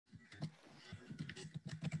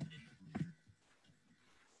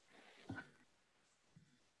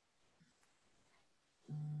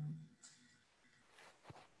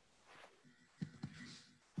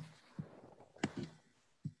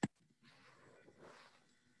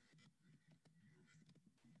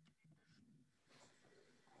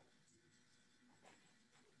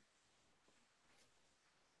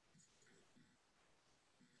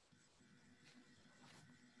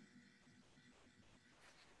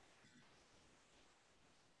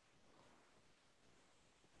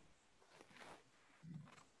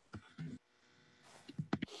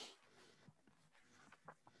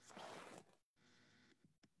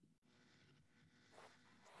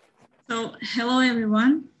Hello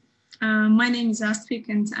everyone. My name is Astrid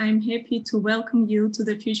and I'm happy to welcome you to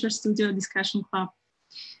the Future Studio Discussion Club.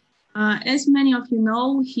 As many of you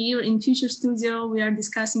know, here in Future Studio, we are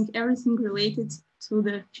discussing everything related to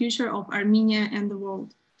the future of Armenia and the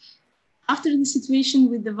world. After the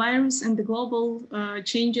situation with the virus and the global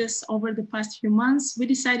changes over the past few months, we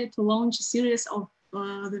decided to launch a series of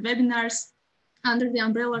the webinars under the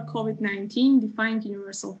umbrella COVID-19 Defined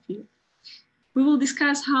Universal Field. We will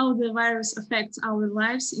discuss how the virus affects our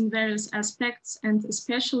lives in various aspects and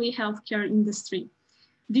especially healthcare industry.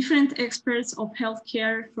 Different experts of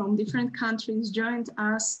healthcare from different countries joined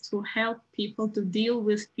us to help people to deal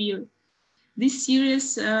with fear. This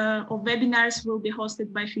series of webinars will be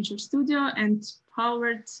hosted by Future Studio and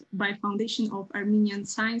powered by Foundation of Armenian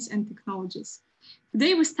Science and Technologies.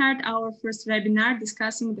 Today we start our first webinar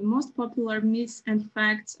discussing the most popular myths and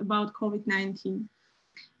facts about COVID-19.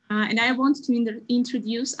 And I want to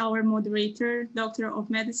introduce our moderator, Doctor of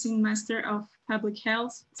Medicine, Master of Public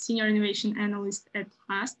Health, Senior Innovation Analyst at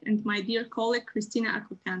Ernst, and my dear colleague, Kristina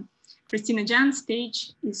Akopyan. Kristina Jan,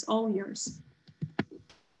 stage is all yours.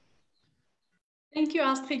 Thank you,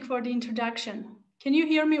 Astrid, for the introduction. Can you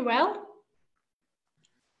hear me well?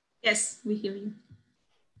 Yes, we hear you.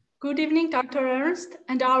 Good evening, Dr. Ernst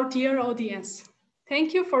and our dear audience.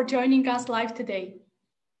 Thank you for joining us live today.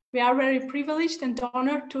 We are very privileged and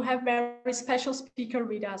honored to have a very special speaker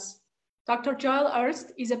with us. Dr. Joel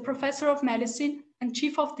Ernst is a professor of medicine and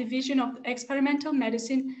chief of division of experimental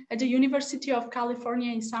medicine at the University of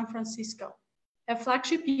California in San Francisco, a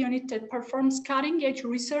flagship unit that performs cutting-edge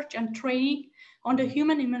research and training on the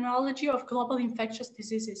human immunology of global infectious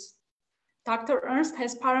diseases. Dr. Ernst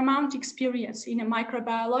has paramount experience in the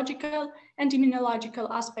microbiological and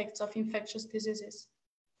immunological aspects of infectious diseases.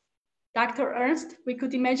 Dr. Ernst, we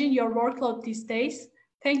could imagine your workload these days.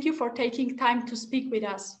 Thank you for taking time to speak with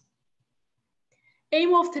us.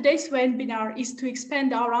 Aim of today's webinar is to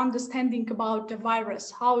expand our understanding about the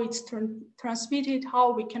virus, how it's transmitted,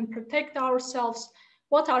 how we can protect ourselves,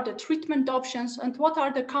 what are the treatment options, and what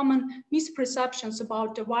are the common misperceptions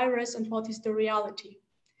about the virus and what is the reality.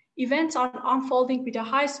 Events are unfolding with a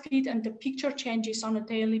high speed and the picture changes on a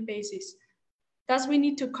daily basis. Thus, we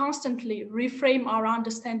need to constantly reframe our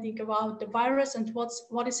understanding about the virus and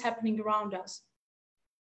what is happening around us.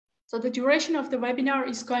 So the duration of the webinar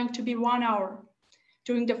is going to be 1 hour.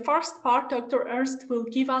 During the first part, Dr. Ernst will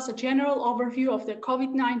give us a general overview of the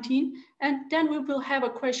COVID-19, and then we will have a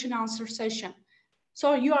question-answer session.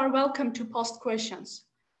 So you are welcome to post questions.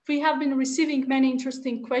 We have been receiving many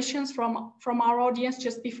interesting questions from our audience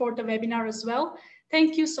just before the webinar as well.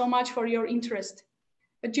 Thank you so much for your interest.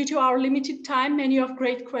 But due to our limited time, many of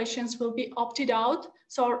great questions will be opted out,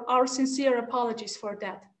 so our sincere apologies for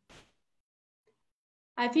that.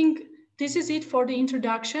 I think this is it for the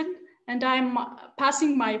introduction, and I'm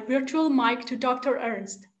passing my virtual mic to Dr.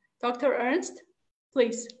 Ernst. Dr. Ernst,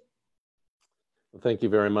 please. Thank you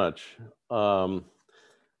very much. I'm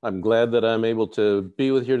glad that I'm able to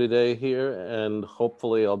be with you today here, and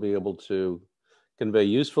hopefully I'll be able to convey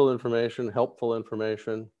useful information, helpful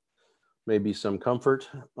information, maybe some comfort,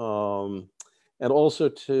 and also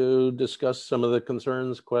to discuss some of the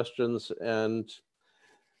concerns, questions, and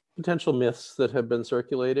potential myths that have been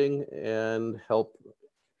circulating and help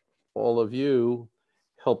all of you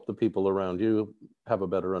help the people around you have a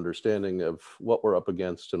better understanding of what we're up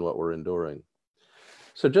against and what we're enduring.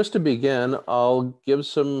 So just to begin, I'll give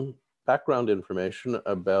some background information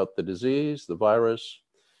about the disease, the virus,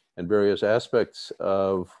 and various aspects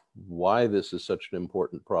of why this is such an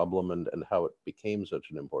important problem and how it became such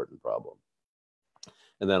an important problem.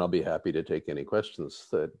 And then I'll be happy to take any questions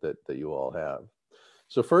that you all have.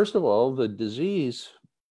 So first of all, the disease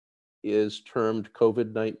is termed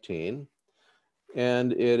COVID-19,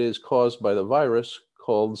 and it is caused by the virus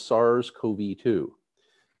called SARS-CoV-2.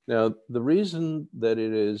 Now, the reason that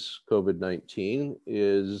it is COVID-19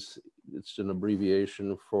 is it's an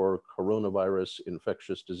abbreviation for coronavirus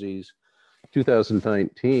infectious disease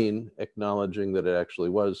 2019, acknowledging that it actually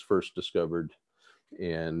was first discovered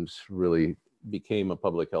and really became a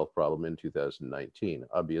public health problem in 2019.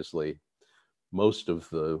 Obviously, most of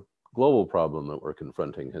the global problem that we're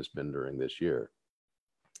confronting has been during this year.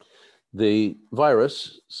 The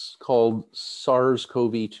virus, called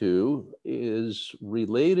SARS-CoV-2, is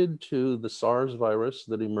related to the SARS virus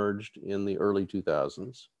that emerged in the early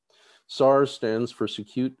 2000s. SARS stands for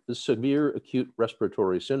severe acute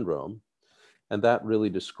respiratory syndrome, and that really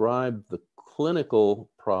described the clinical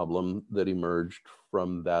problem that emerged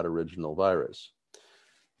from that original virus.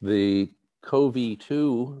 The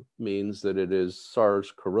CoV-2 means that it is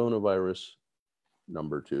SARS coronavirus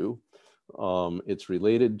number 2, It's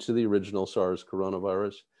related to the original SARS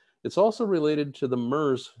coronavirus. It's also related to the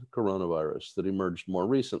MERS coronavirus that emerged more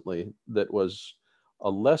recently, that was a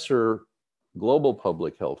lesser global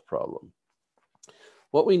public health problem.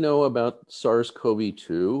 What we know about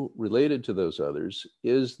SARS-CoV-2 related to those others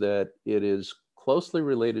is that it is closely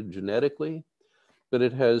related genetically, but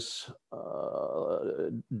it has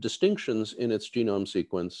distinctions in its genome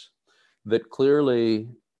sequence that clearly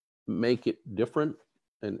make it different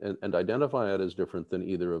and identify it as different than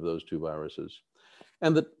either of those two viruses,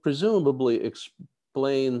 and that presumably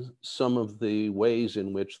explain some of the ways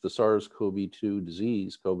in which the SARS-CoV-2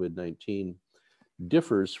 disease, COVID-19,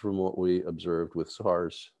 differs from what we observed with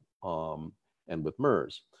SARS and with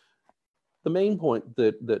MERS. The main point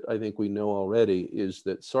that I think we know already is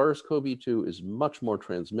that SARS-CoV-2 is much more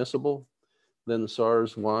transmissible than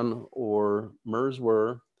SARS-1 or MERS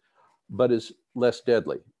were, but is less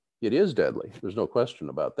deadly. It is deadly, there's no question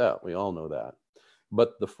about that, we all know that.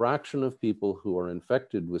 But the fraction of people who are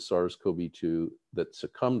infected with SARS-CoV-2 that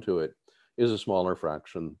succumb to it is a smaller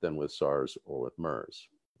fraction than with SARS or with MERS.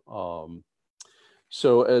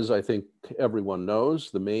 So as I think everyone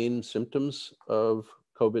knows, the main symptoms of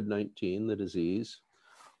COVID-19, the disease,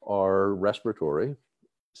 are respiratory.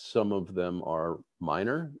 Some of them are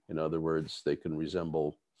minor. In other words, they can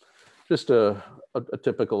resemble just a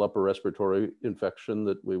typical upper respiratory infection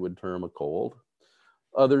that we would term a cold.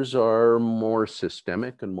 Others are more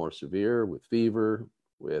systemic and more severe, with fever,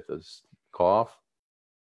 with a cough,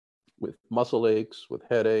 with muscle aches, with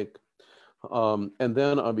headache. And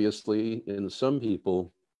then obviously in some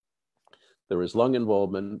people, there is lung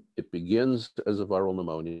involvement. It begins as a viral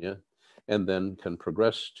pneumonia and then can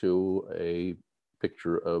progress to a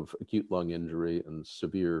picture of acute lung injury and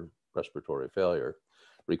severe respiratory failure,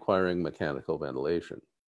 requiring mechanical ventilation.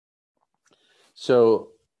 So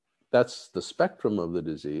that's the spectrum of the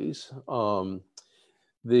disease.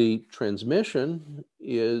 The transmission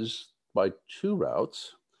is by two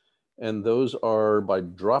routes, and those are by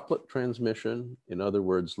droplet transmission, in other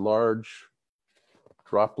words, large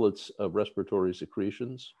droplets of respiratory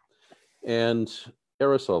secretions, and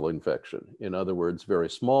aerosol infection, in other words, very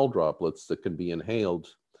small droplets that can be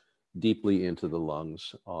inhaled deeply into the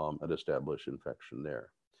lungs and establish infection there.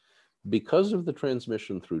 Because of the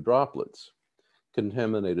transmission through droplets,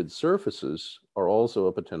 contaminated surfaces are also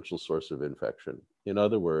a potential source of infection. In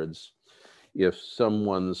other words, if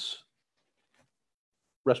someone's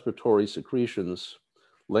respiratory secretions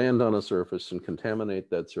land on a surface and contaminate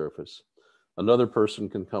that surface, another person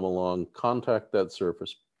can come along, contact that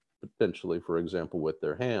surface, potentially, for example, with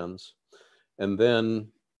their hands, and then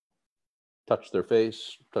touch their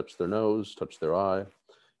face, touch their nose, touch their eye,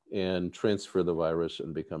 and transfer the virus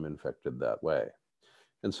and become infected that way.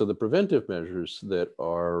 And so the preventive measures that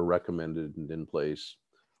are recommended and in place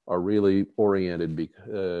are really oriented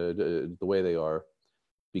the way they are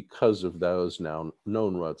because of those now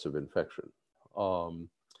known routes of infection. I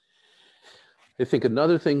think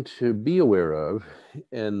another thing to be aware of,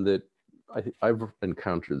 and that I've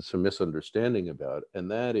encountered some misunderstanding about, and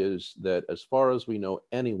that is that as far as we know,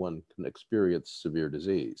 anyone can experience severe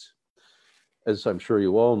disease. As I'm sure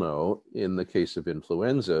you all know, in the case of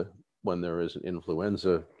influenza, when there is an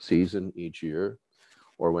influenza season each year,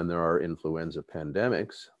 or when there are influenza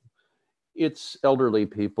pandemics, it's elderly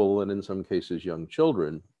people and in some cases young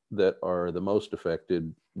children that are the most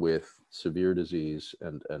affected with severe disease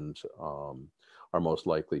and are most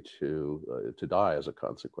likely to die as a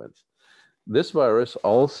consequence. This virus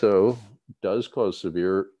also does cause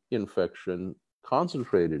severe infection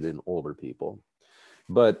concentrated in older people,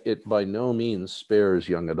 but it by no means spares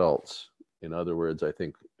young adults. In other words, I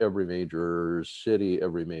think every major city,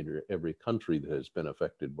 every country that has been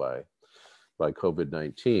affected by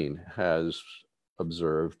COVID-19 has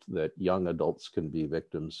observed that young adults can be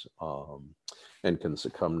victims and can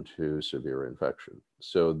succumb to severe infection.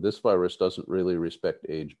 So this virus doesn't really respect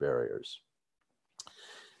age barriers.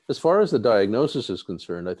 As far as the diagnosis is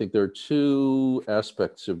concerned, I think there are two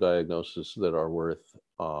aspects of diagnosis that are worth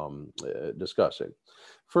discussing.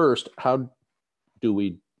 First, how do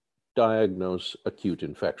we diagnose acute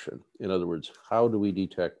infection? In other words, how do we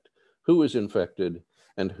detect who is infected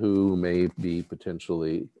and who may be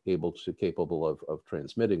potentially capable of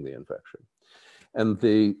transmitting the infection? And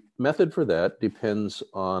the method for that depends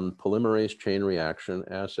on polymerase chain reaction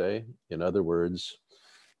assay. In other words,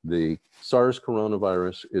 the SARS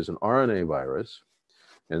coronavirus is an RNA virus,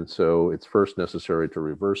 and so it's first necessary to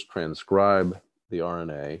reverse transcribe the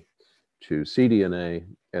RNA to cDNA,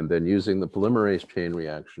 and then using the polymerase chain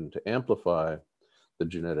reaction to amplify the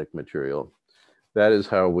genetic material. That is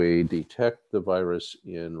how we detect the virus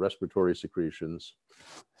in respiratory secretions.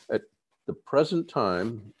 At the present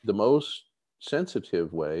time, the most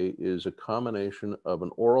sensitive way is a combination of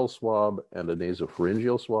an oral swab and a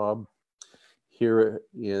nasopharyngeal swab. Here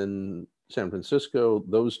in San Francisco,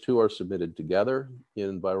 those two are submitted together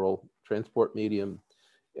in viral transport medium,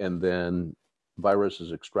 and then virus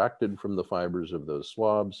is extracted from the fibers of those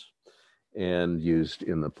swabs and used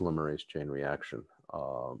in the polymerase chain reaction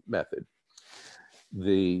method.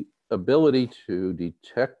 The ability to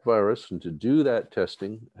detect virus and to do that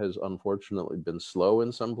testing has unfortunately been slow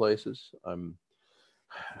in some places.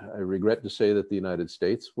 I regret to say that the United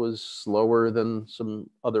States was slower than some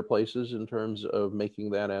other places in terms of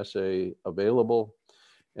making that assay available.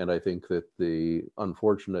 And I think that the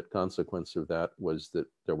unfortunate consequence of that was that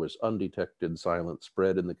there was undetected silent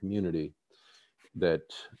spread in the community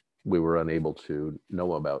that we were unable to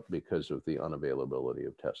know about because of the unavailability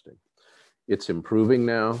of testing. It's improving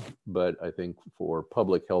now, but I think for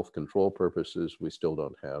public health control purposes, we still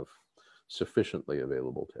don't have sufficiently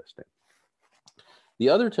available testing. The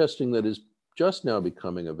other testing that is just now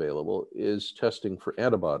becoming available is testing for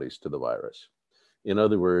antibodies to the virus. In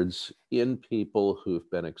other words, in people who've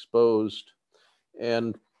been exposed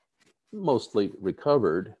and mostly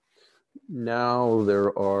recovered, now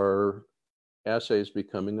there are assays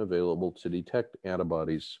becoming available to detect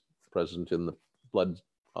antibodies present in the blood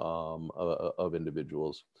of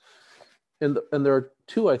individuals. And there are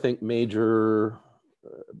two, I think, major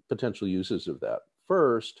potential uses of that.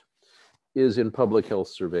 First is in public health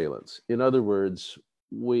surveillance. In other words,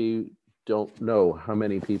 we don't know how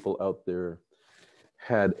many people out there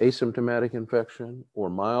had asymptomatic infection or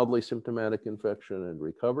mildly symptomatic infection and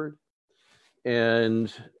recovered.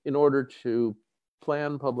 And in order to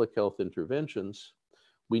plan public health interventions,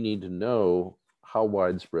 we need to know how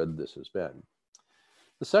widespread this has been.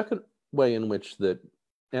 The second way in which that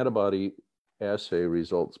antibody assay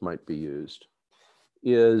results might be used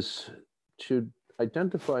is to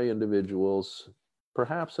identify individuals,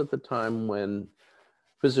 perhaps at the time when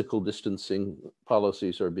physical distancing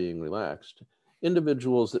policies are being relaxed,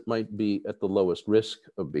 individuals that might be at the lowest risk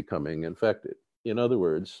of becoming infected. In other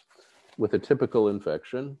words, with a typical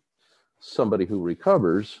infection, somebody who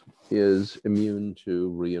recovers is immune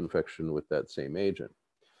to reinfection with that same agent.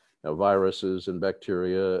 Now, viruses and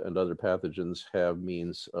bacteria and other pathogens have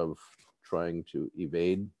means of trying to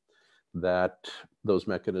evade those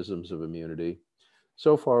mechanisms of immunity.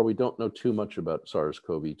 So far, we don't know too much about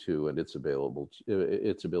SARS-CoV-2 and its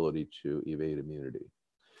ability to evade immunity.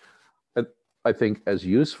 I think as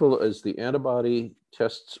useful as the antibody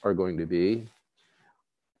tests are going to be,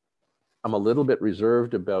 I'm a little bit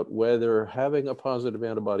reserved about whether having a positive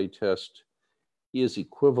antibody test is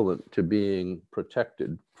equivalent to being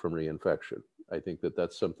protected from reinfection. I think that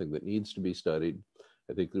that's something that needs to be studied.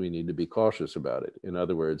 I think that we need to be cautious about it. In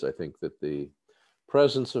other words, I think that the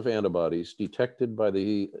presence of antibodies detected by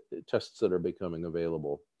the tests that are becoming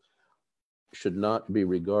available should not be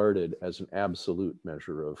regarded as an absolute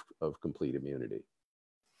measure of complete immunity.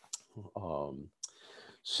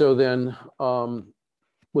 So then,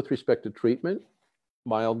 with respect to treatment,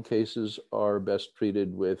 mild cases are best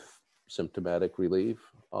treated with symptomatic relief,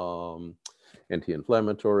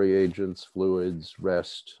 anti-inflammatory agents, fluids,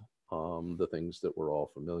 rest, the things that we're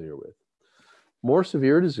all familiar with. More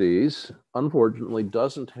severe disease, unfortunately,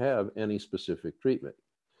 doesn't have any specific treatment.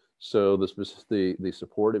 So the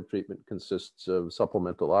supportive treatment consists of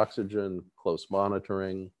supplemental oxygen, close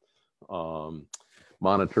monitoring,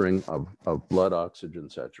 monitoring of blood oxygen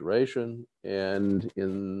saturation, and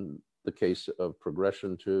in the case of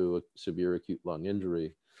progression to a severe acute lung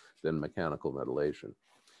injury, then mechanical ventilation.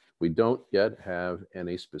 We don't yet have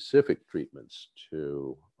any specific treatments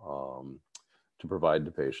to provide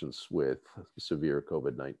to patients with severe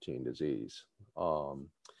COVID-19 disease.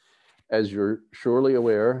 As you're surely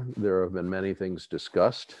aware, there have been many things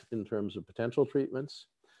discussed in terms of potential treatments.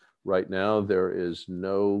 Right now, there is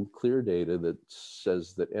no clear data that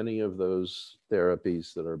says that any of those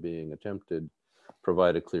therapies that are being attempted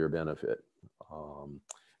provide a clear benefit.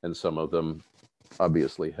 And some of them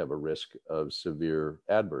obviously have a risk of severe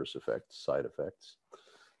adverse effects, side effects.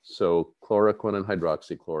 So chloroquine and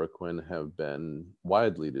hydroxychloroquine have been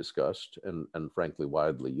widely discussed and frankly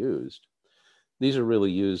widely used. These are really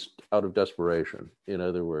used out of desperation. In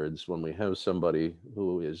other words, when we have somebody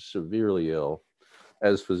who is severely ill,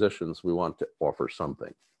 as physicians, we want to offer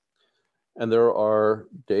something. And there are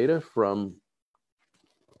data from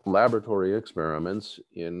laboratory experiments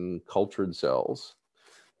in cultured cells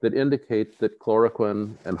that indicate that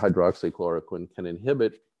chloroquine and hydroxychloroquine can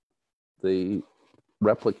inhibit the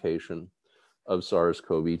replication of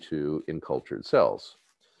SARS-CoV-2 in cultured cells.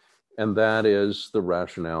 And that is the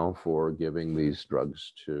rationale for giving these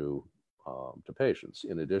drugs to to patients.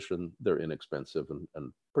 In addition, they're inexpensive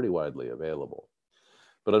and pretty widely available.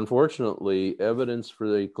 But unfortunately, evidence for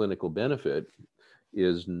the clinical benefit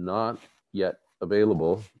is not yet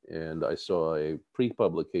available. And I saw a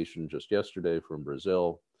pre-publication just yesterday from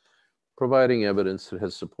Brazil providing evidence that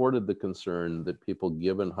has supported the concern that people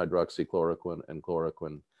given hydroxychloroquine and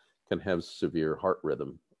chloroquine can have severe heart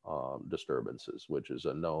rhythm disturbances, which is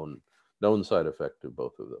a known side effect of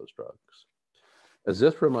both of those drugs.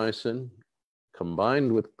 Azithromycin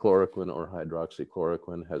combined with chloroquine or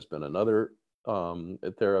hydroxychloroquine has been another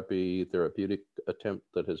therapeutic attempt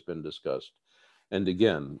that has been discussed. And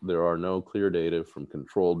again, there are no clear data from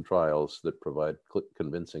controlled trials that provide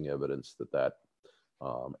convincing evidence that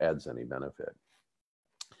adds any benefit.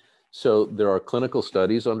 So there are clinical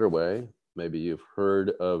studies underway. Maybe you've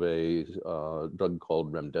heard of a drug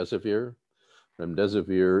called remdesivir.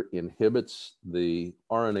 Remdesivir inhibits the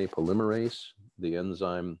RNA polymerase, the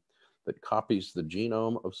enzyme that copies the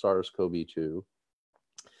genome of SARS-CoV-2.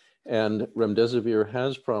 And remdesivir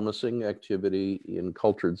has promising activity in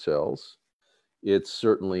cultured cells. It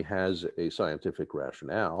certainly has a scientific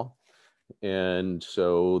rationale. And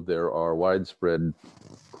so there are widespread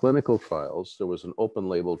clinical trials. There was an open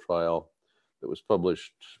label trial that was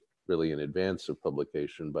published really in advance of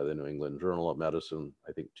publication by the New England Journal of Medicine,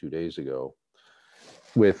 I think 2 days ago.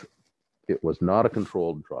 It was not a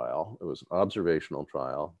controlled trial. It was an observational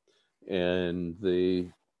trial. And the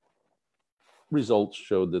results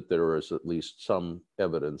showed that there was at least some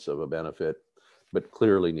evidence of a benefit, but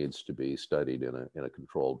clearly needs to be studied in a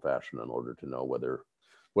controlled fashion in order to know whether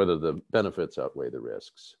the benefits outweigh the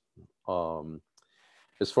risks.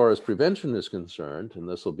 As far as prevention is concerned, and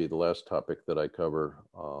this will be the last topic that I cover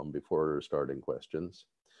before starting questions,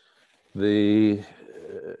 the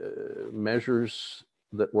measures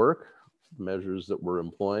that work, measures that we're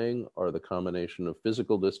employing are the combination of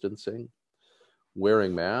physical distancing,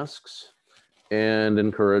 wearing masks, and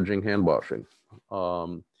encouraging hand washing.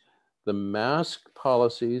 The mask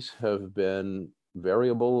policies have been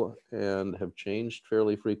variable and have changed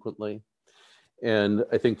fairly frequently. And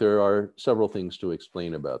I think there are several things to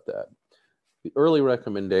explain about that. The early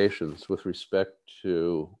recommendations with respect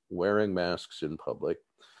to wearing masks in public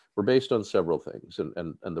were based on several things.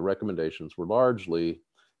 And the recommendations were largely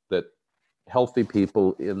that healthy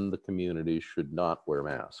people in the community should not wear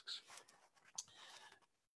masks.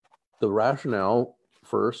 The rationale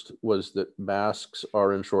first was that masks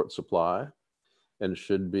are in short supply and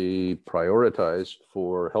should be prioritized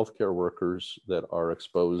for healthcare workers that are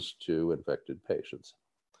exposed to infected patients.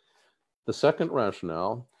 The second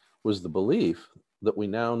rationale was the belief that we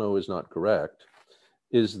now know is not correct,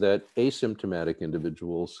 is that asymptomatic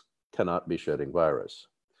individuals cannot be shedding virus.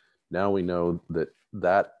 Now we know that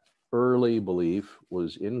that early belief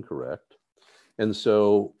was incorrect, and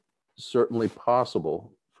so certainly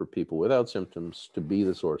possible for people without symptoms to be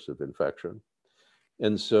the source of infection.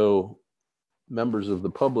 And so members of the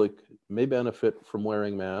public may benefit from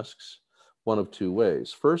wearing masks one of two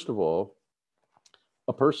ways. First of all,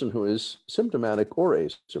 a person who is symptomatic or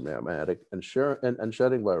asymptomatic and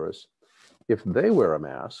shedding virus, if they wear a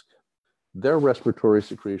mask, their respiratory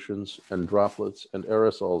secretions and droplets and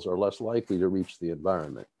aerosols are less likely to reach the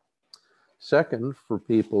environment. Second, for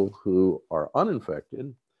people who are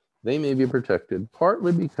uninfected, they may be protected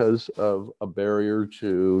partly because of a barrier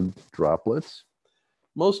to droplets.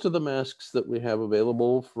 Most of the masks that we have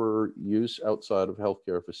available for use outside of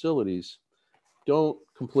healthcare facilities don't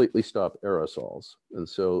completely stop aerosols, and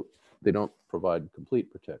so they don't provide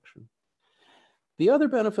complete protection. The other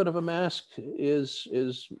benefit of a mask is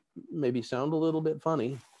maybe sound a little bit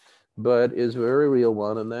funny, but is a very real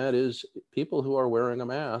one, and that is people who are wearing a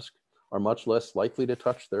mask are much less likely to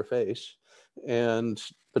touch their face and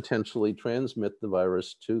potentially transmit the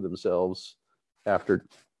virus to themselves after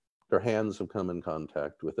their hands have come in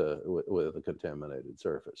contact with a contaminated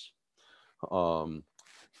surface.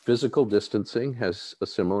 Physical distancing has a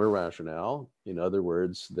similar rationale. In other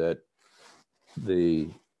words, that the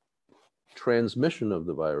transmission of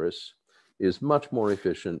the virus is much more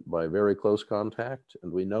efficient by very close contact.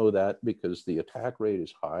 And we know that because the attack rate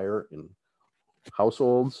is higher in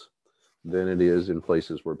households than it is in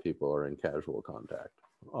places where people are in casual contact.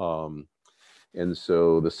 And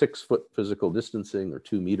so the 6-foot physical distancing or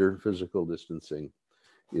 2-meter physical distancing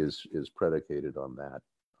is predicated on that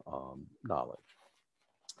knowledge.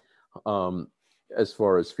 As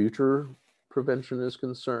far as future prevention is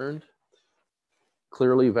concerned,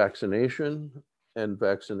 clearly vaccination and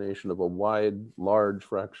vaccination of a large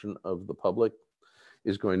fraction of the public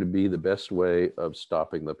is going to be the best way of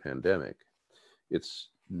stopping the pandemic. It's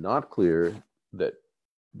not clear that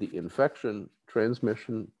the infection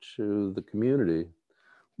transmission to the community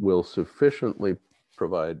will sufficiently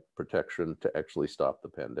provide protection to actually stop the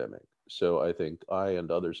pandemic. So I think I and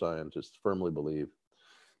other scientists firmly believe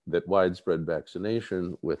that widespread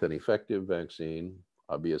vaccination with an effective vaccine,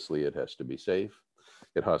 obviously it has to be safe,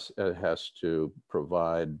 it has to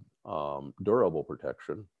provide durable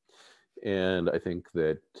protection. And I think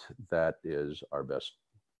that that is our best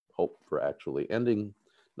hope for actually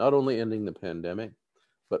not only ending the pandemic,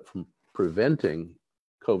 but from preventing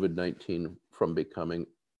COVID-19 from becoming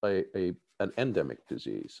an endemic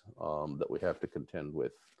disease that we have to contend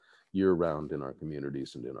with year-round in our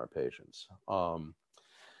communities and in our patients.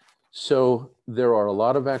 So there are a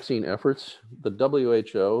lot of vaccine efforts. The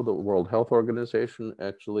WHO, the World Health Organization,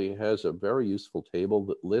 actually has a very useful table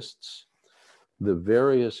that lists the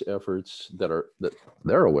various efforts that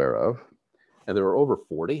they're aware of, and there are over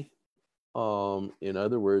 40. In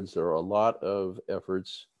other words, there are a lot of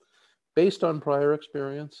efforts based on prior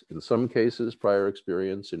experience, in some cases, prior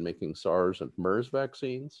experience in making SARS and MERS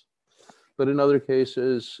vaccines, but in other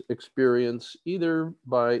cases, experience either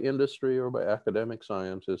by industry or by academic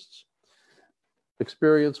scientists,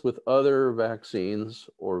 experience with other vaccines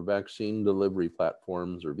or vaccine delivery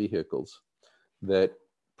platforms or vehicles that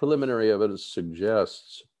preliminary evidence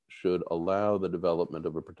suggests should allow the development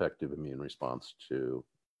of a protective immune response to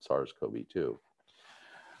SARS-CoV-2.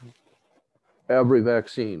 Every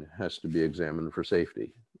vaccine has to be examined for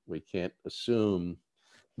safety. We can't assume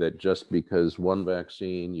that just because one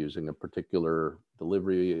vaccine using a particular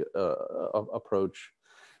delivery approach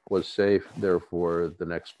was safe, therefore the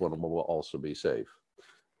next one will also be safe.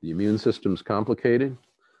 The immune system's complicated.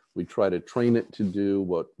 We try to train it to do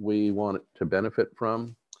what we want it to benefit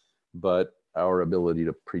from, but our ability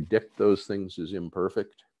to predict those things is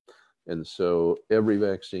imperfect. And so every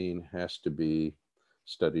vaccine has to be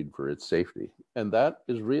studied for its safety. And that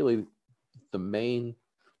is really the main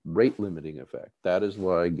rate limiting effect. That is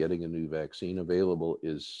why getting a new vaccine available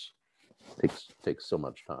takes so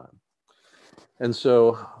much time. And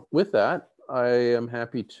so with that, I am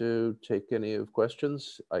happy to take any of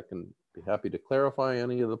questions. I can be happy to clarify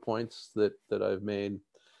any of the points that I've made,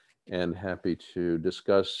 and happy to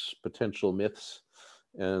discuss potential myths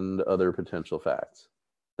and other potential facts.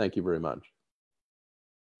 Thank you very much.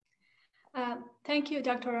 Thank you,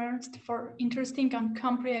 Dr. Ernst, for interesting and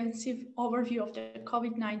comprehensive overview of the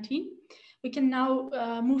COVID-19. We can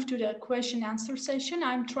now move to the question-answer session.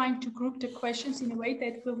 I'm trying to group the questions in a way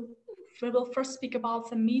that we will first speak about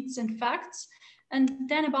the myths and facts, and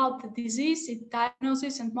then about the disease, its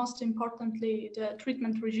diagnosis, and most importantly, the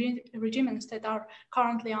treatment regimens that are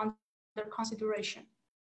currently under consideration.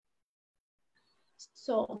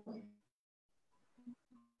 So,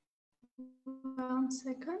 1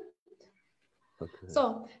 second. Okay.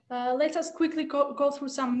 So let us quickly go through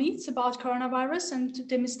some myths about coronavirus and to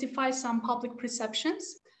demystify some public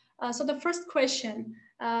perceptions. So the first question,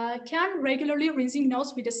 can regularly rinsing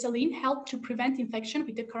nose with a saline help to prevent infection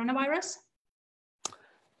with the coronavirus?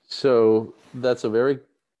 So that's a very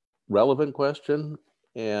relevant question,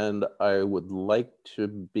 and I would like to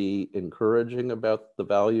be encouraging about the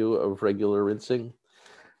value of regular rinsing.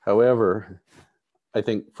 However, I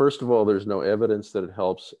think, first of all, there's no evidence that it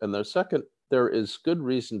helps. And the second, there is good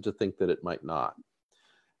reason to think that it might not.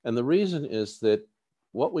 And the reason is that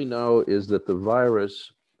what we know is that the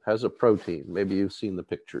virus has a protein. Maybe you've seen the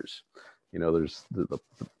pictures. You know, there's the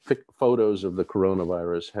photos of the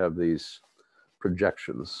coronavirus have these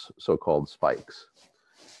projections, so-called spikes.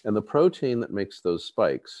 And the protein that makes those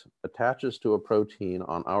spikes attaches to a protein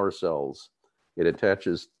on our cells. It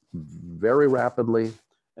attaches very rapidly,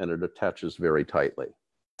 and it attaches very tightly.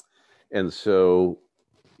 And so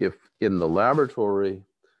if in the laboratory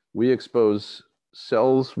we expose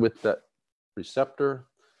cells with that receptor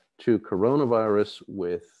to coronavirus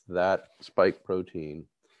with that spike protein,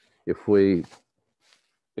 if we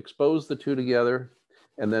expose the two together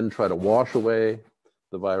and then try to wash away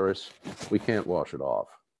the virus, we can't wash it off.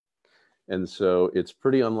 And so it's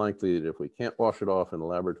pretty unlikely that if we can't wash it off in a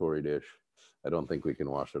laboratory dish, I don't think we can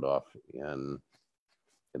wash it off in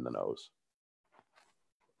the nose.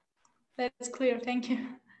 That's clear, thank you.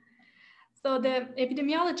 So the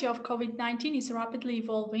epidemiology of COVID-19 is rapidly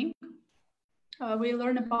evolving. We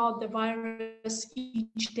learn about the virus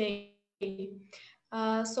each day. We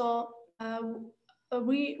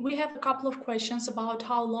have a couple of questions about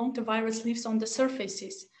how long the virus lives on the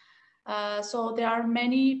surfaces. So there are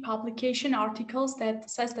many publication articles that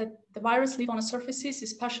says that the virus lives on the surfaces,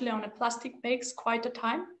 especially on a plastic bags, quite a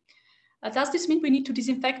time. Does this mean we need to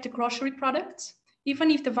disinfect the grocery products?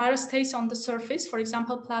 Even if the virus stays on the surface, for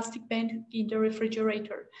example, plastic bag in the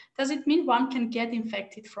refrigerator, does it mean one can get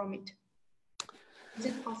infected from it? Is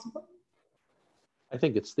it possible? I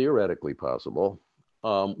think it's theoretically possible.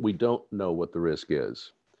 We don't know what the risk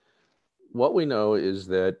is. What we know is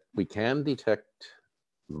that we can detect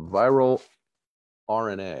viral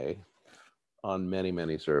RNA on many,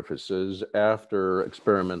 many surfaces after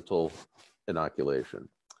experimental inoculation.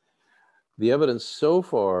 The evidence so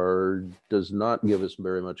far does not give us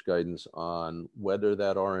very much guidance on whether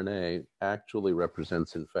that RNA actually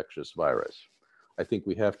represents infectious virus. I think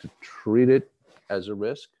we have to treat it as a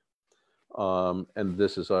risk. And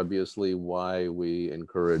this is obviously why we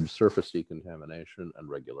encourage surface decontamination and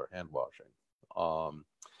regular hand washing.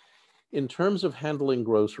 In terms of handling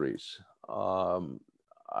groceries,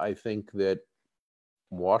 I think that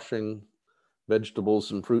washing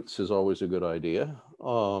vegetables and fruits is always a good idea.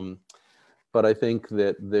 But I think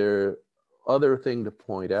that the other thing to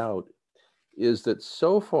point out is that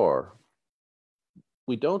so far,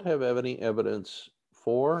 we don't have any evidence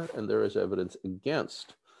for, and there is evidence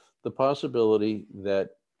against, the possibility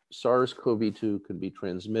that SARS-CoV-2 can be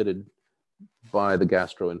transmitted by the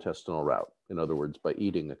gastrointestinal route. In other words, by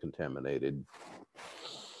eating a contaminated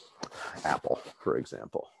apple, for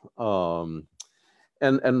example.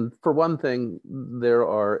 And for one thing, there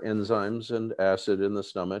are enzymes and acid in the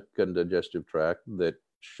stomach and digestive tract that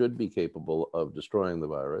should be capable of destroying the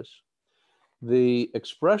virus. The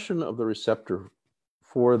expression of the receptor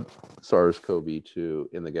for SARS-CoV-2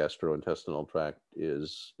 in the gastrointestinal tract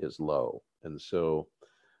is low. And so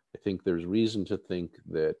I think there's reason to think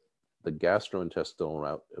that the gastrointestinal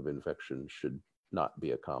route of infection should not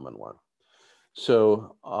be a common one.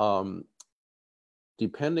 So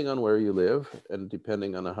depending on where you live and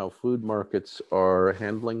depending on how food markets are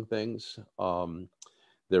handling things,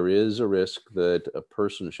 there is a risk that a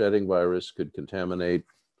person shedding virus could contaminate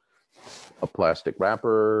a plastic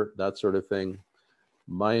wrapper, that sort of thing.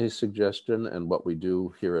 My suggestion, and what we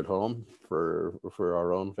do here at home for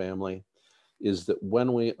our own family, is that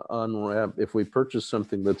when we unwrap, if we purchase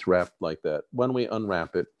something that's wrapped like that, when we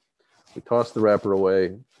unwrap it, we toss the wrapper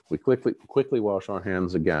away, we quickly wash our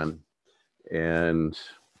hands again, and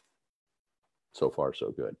so far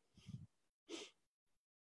so good.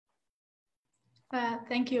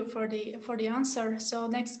 Thank you for the answer. So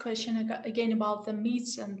next question again about the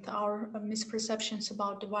myths and our misperceptions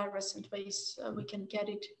about the virus and ways we can get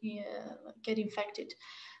infected.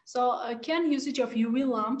 So can usage of UV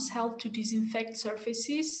lamps help to disinfect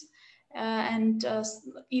surfaces? And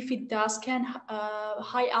if it does, can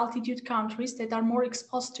high altitude countries that are more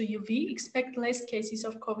exposed to UV expect less cases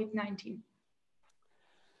of COVID-19?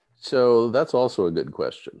 So that's also a good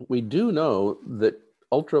question. We do know that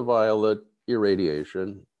ultraviolet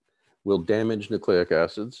irradiation will damage nucleic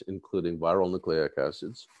acids, including viral nucleic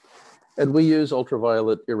acids. And we use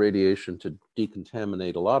ultraviolet irradiation to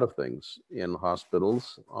decontaminate a lot of things in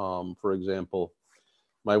hospitals. For example,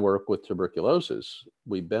 my work with tuberculosis,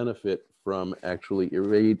 we benefit from actually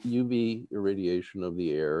UV irradiation of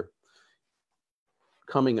the air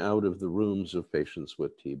coming out of the rooms of patients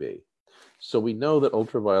with TB. So we know that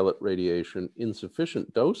ultraviolet radiation in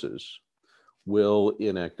sufficient doses will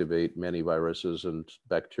inactivate many viruses and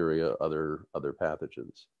bacteria, other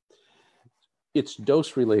pathogens. It's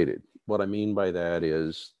dose related. What I mean by that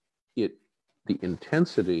is the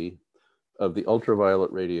intensity of the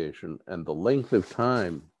ultraviolet radiation and the length of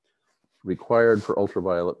time required for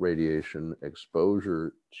ultraviolet radiation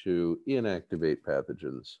exposure to inactivate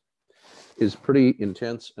pathogens is pretty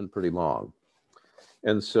intense and pretty long.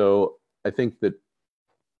 And so I think that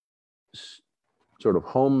sort of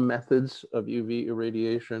home methods of UV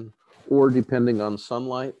irradiation, or depending on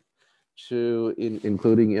sunlight,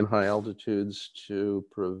 including in high altitudes, to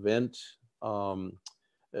prevent, to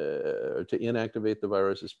inactivate the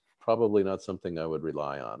virus is probably not something I would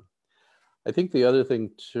rely on. I think the other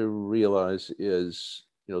thing to realize is,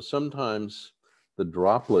 sometimes the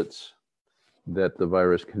droplets that the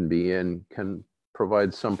virus can be in can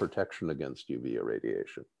provide some protection against UV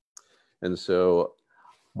irradiation. And so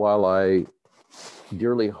while I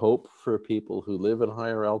dearly hope for people who live in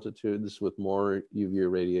higher altitudes with more UV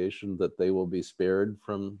irradiation that they will be spared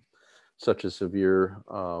from such a severe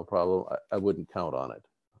problem, I wouldn't count on it.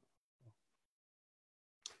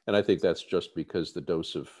 And I think that's just because the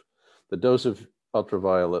dose of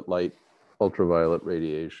ultraviolet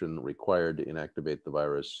radiation required to inactivate the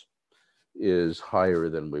virus is higher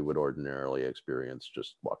than we would ordinarily experience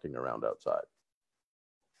just walking around outside.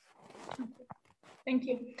 Thank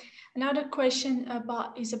you. Another question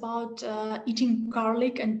is about eating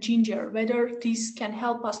garlic and ginger, whether this can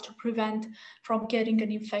help us to prevent from getting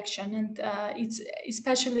an infection. And it's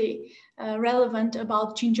especially relevant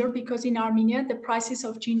about ginger because in Armenia, the prices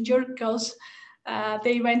of ginger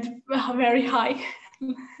they went very high.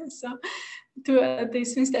 So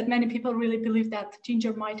this means that many people really believe that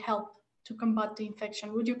ginger might help to combat the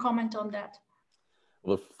infection. Would you comment on that?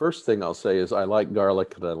 Well, the first thing I'll say is I like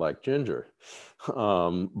garlic and I like ginger,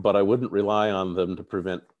 but I wouldn't rely on them to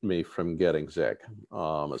prevent me from getting sick,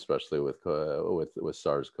 especially with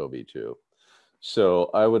SARS-CoV-2. So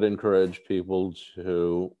I would encourage people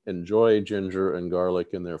to enjoy ginger and garlic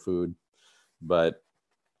in their food, but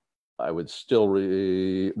I would still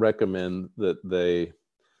recommend that they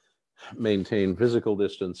maintain physical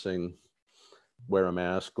distancing, wear a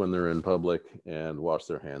mask when they're in public, and wash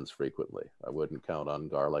their hands frequently. I wouldn't count on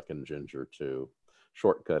garlic and ginger to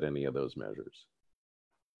shortcut any of those measures.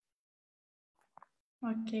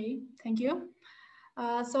 Okay, thank you.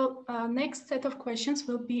 So next set of questions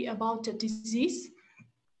will be about the disease.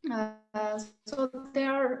 So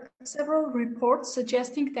there are several reports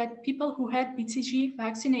suggesting that people who had BCG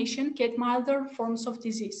vaccination get milder forms of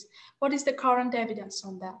disease. What is the current evidence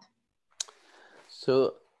on that?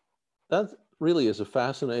 So that really is a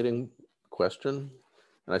fascinating question.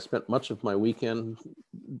 And I spent much of my weekend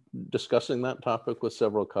discussing that topic with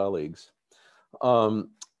several colleagues. The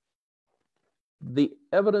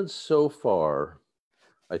evidence so far,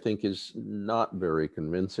 I think, is not very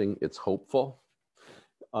convincing. It's hopeful.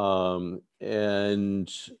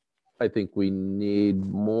 And I think we need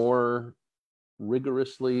more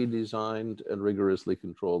rigorously designed and rigorously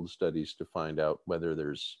controlled studies to find out whether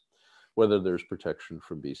there's protection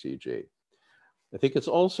from BCG. I think it's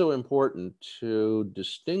also important to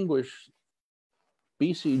distinguish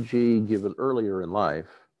BCG given earlier in life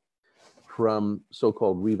from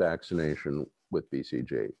so-called revaccination with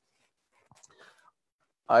BCG.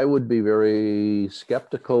 I would be very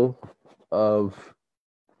skeptical of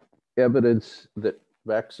evidence that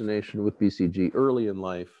vaccination with BCG early in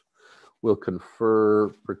life will confer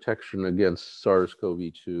protection against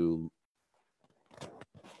SARS-CoV-2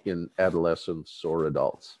 in adolescents or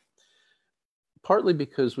adults. Partly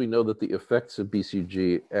because we know that the effects of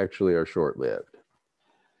BCG actually are short-lived.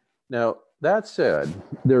 Now, that said,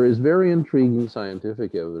 there is very intriguing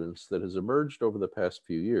scientific evidence that has emerged over the past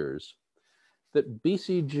few years that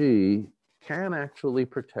BCG can actually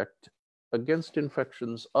protect against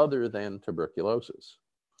infections other than tuberculosis.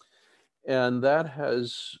 And that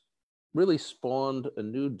has really spawned a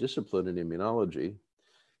new discipline in immunology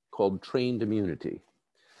called trained immunity.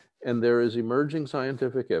 And there is emerging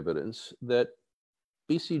scientific evidence that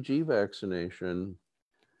BCG vaccination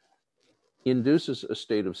induces a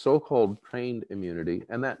state of so-called trained immunity,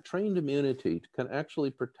 and that trained immunity can actually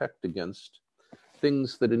protect against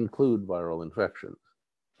things that include viral infections.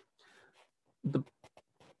 The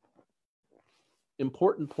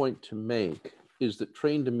important point to make is that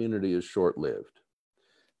trained immunity is short-lived.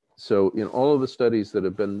 So in all of the studies that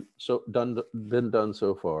have been done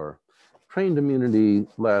so far, trained immunity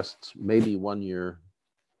lasts maybe 1 year,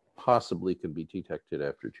 possibly can be detected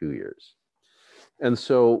after 2 years. And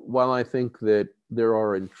so while I think that there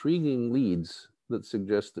are intriguing leads that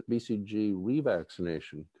suggest that BCG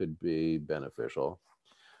revaccination could be beneficial,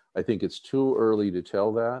 I think it's too early to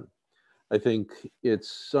tell that. I think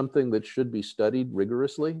it's something that should be studied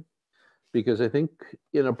rigorously, because I think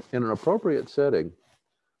in an appropriate setting,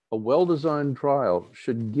 a well-designed trial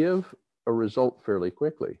should give a result fairly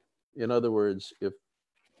quickly. In other words, if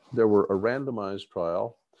there were a randomized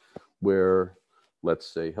trial where,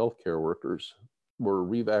 let's say, healthcare workers were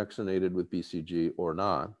revaccinated with BCG or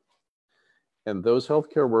not, and those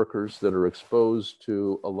healthcare workers that are exposed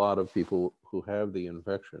to a lot of people who have the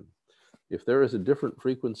infection, if there is a different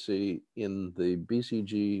frequency in the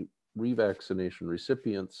BCG revaccination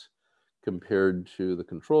recipients compared to the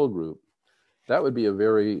control group, that would be a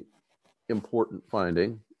very important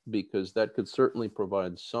finding, because that could certainly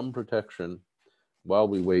provide some protection while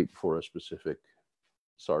we wait for a specific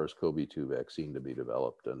SARS-CoV-2 vaccine to be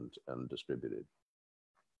developed and distributed.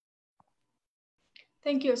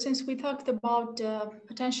 Thank you. Since we talked about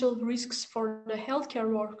potential risks for the healthcare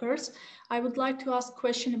workers, I would like to ask a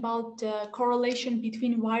question about the correlation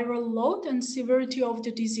between viral load and severity of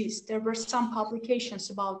the disease. There were some publications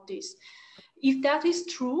about this. If that is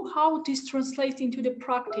true, how this translates into the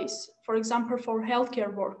practice, for example, for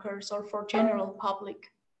healthcare workers or for general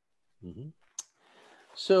public? Mm-hmm.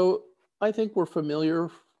 So I think we're familiar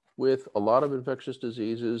with a lot of infectious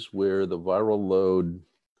diseases where the viral load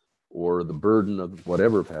or the burden of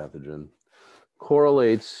whatever pathogen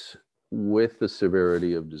correlates with the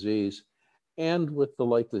severity of disease and with the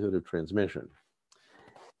likelihood of transmission.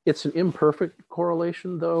 It's an imperfect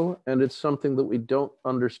correlation, though, and it's something that we don't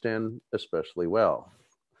understand especially well.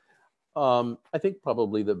 I think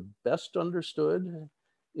probably the best understood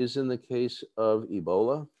is in the case of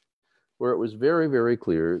Ebola, where it was very, very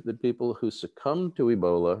clear that people who succumbed to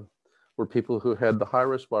Ebola were people who had the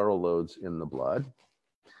high-risk viral loads in the blood.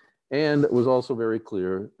 And it was also very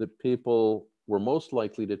clear that people were most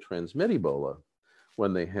likely to transmit Ebola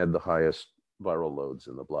when they had the highest viral loads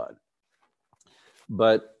in the blood.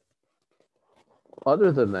 But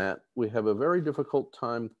other than that, we have a very difficult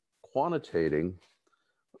time quantitating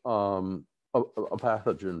a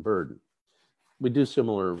pathogen burden. We do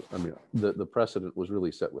similar, I mean, the precedent was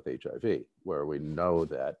really set with HIV, where we know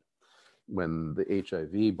that when the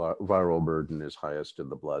HIV viral burden is highest in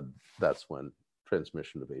the blood, that's when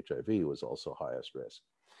transmission of HIV was also highest risk.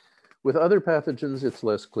 With other pathogens, it's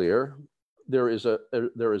less clear. There is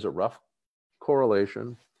a rough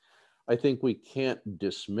correlation. I think we can't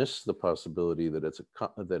dismiss the possibility that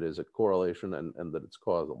that is a correlation and that it's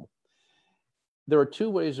causal. There are two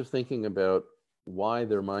ways of thinking about why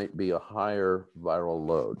there might be a higher viral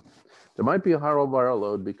load. There might be a higher viral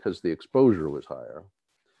load because the exposure was higher.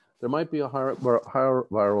 There might be a higher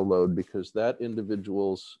viral load because that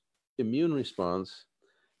individual's immune response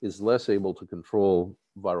is less able to control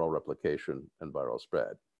viral replication and viral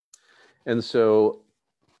spread. And so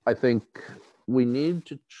I think we need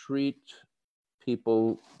to treat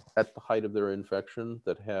people at the height of their infection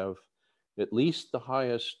that have at least the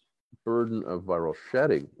highest burden of viral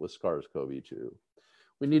shedding with SARS-CoV-2.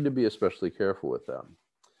 We need to be especially careful with them.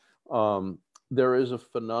 There is a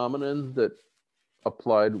phenomenon that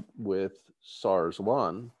applied with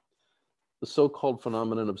SARS-1, the so-called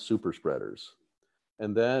phenomenon of super spreaders.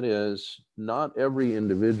 And that is not every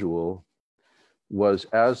individual was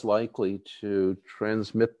as likely to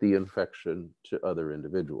transmit the infection to other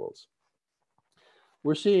individuals.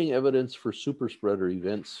 We're seeing evidence for super spreader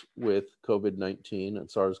events with COVID-19 and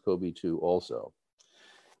SARS-CoV-2 also.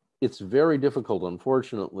 It's very difficult,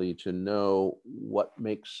 unfortunately, to know what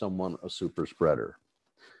makes someone a super spreader.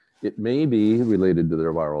 It may be related to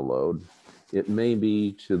their viral load. It may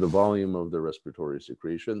be to the volume of their respiratory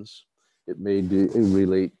secretions. It may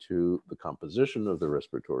relate to the composition of the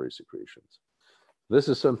respiratory secretions. This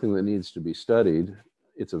is something that needs to be studied.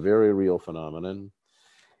 It's a very real phenomenon.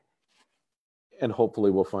 And hopefully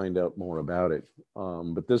we'll find out more about it.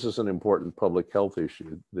 But this is an important public health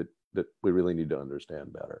issue that we really need to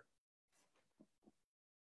understand better.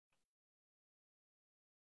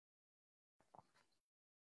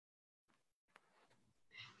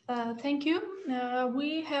 Thank you.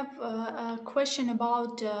 We have a question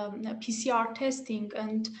about PCR testing,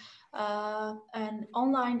 and an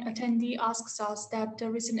online attendee asks us that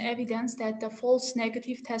there is an evidence that the false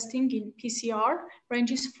negative testing in PCR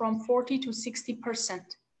ranges from 40 to 60%.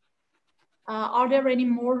 Are there any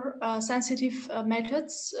more sensitive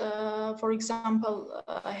methods, for example,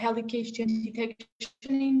 helicase chain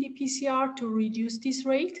detection in the PCR to reduce this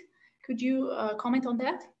rate? Could you comment on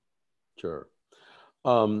that? Sure.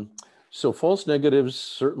 So false negatives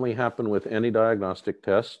certainly happen with any diagnostic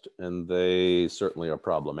test, and they certainly are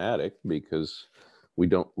problematic because we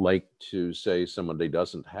don't like to say somebody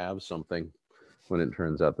doesn't have something when it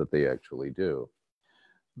turns out that they actually do.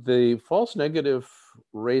 The false negative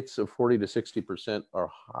rates of 40 to 60% are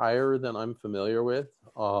higher than I'm familiar with.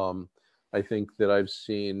 I think that I've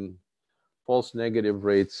seen false negative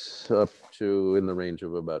rates up to in the range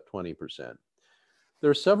of about 20%. There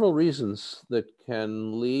are several reasons that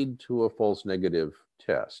can lead to a false negative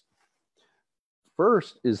test.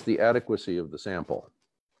 First is the adequacy of the sample.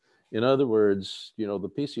 In other words, the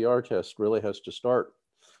PCR test really has to start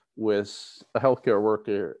with a healthcare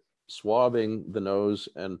worker swabbing the nose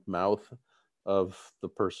and mouth of the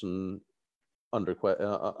person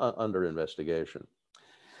under investigation.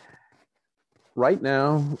 Right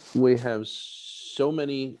now, we have so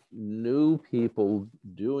many new people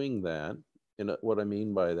doing that. And what I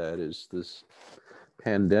mean by that is this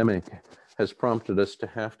pandemic has prompted us to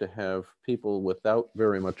have people without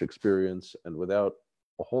very much experience and without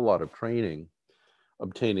a whole lot of training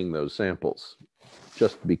obtaining those samples.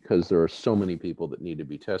 Just because there are so many people that need to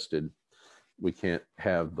be tested, we can't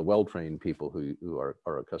have the well-trained people who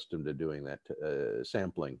are accustomed to doing that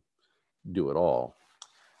sampling do it all.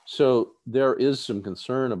 So there is some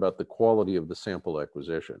concern about the quality of the sample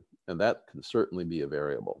acquisition, and that can certainly be a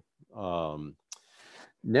variable.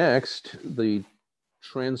 Next, the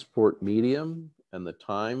transport medium and the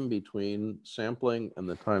time between sampling and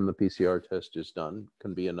the time the PCR test is done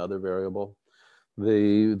can be another variable.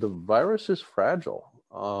 The virus is fragile.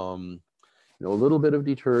 You know, a little bit of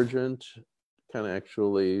detergent can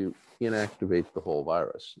actually inactivate the whole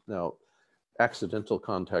virus. Now, accidental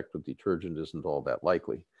contact with detergent isn't all that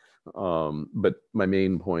likely. But my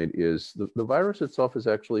main point is the virus itself is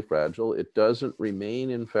actually fragile. It doesn't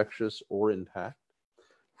remain infectious or intact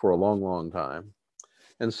for a long, long time.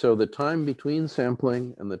 And so the time between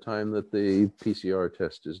sampling and the time that the PCR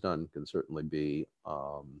test is done can certainly be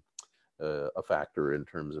a factor in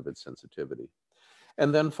terms of its sensitivity.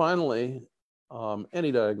 And then finally,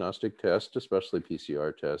 any diagnostic test, especially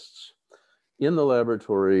PCR tests, in the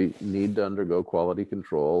laboratory need to undergo quality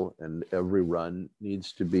control, and every run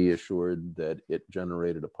needs to be assured that it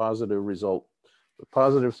generated a positive result with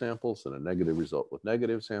positive samples and a negative result with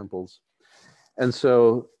negative samples. And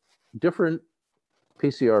so different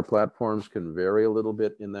PCR platforms can vary a little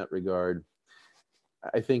bit in that regard.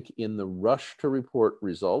 I think in the rush to report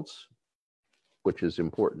results, which is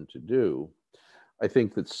important to do, I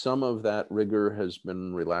think that some of that rigor has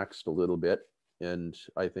been relaxed a little bit. And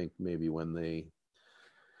I think maybe when the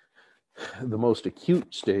most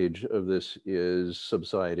acute stage of this is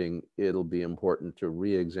subsiding, it'll be important to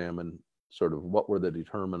re-examine sort of what were the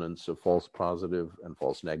determinants of false positive and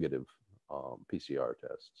false negative PCR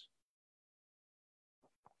tests.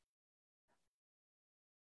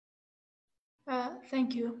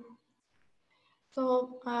 Thank you.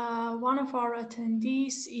 So one of our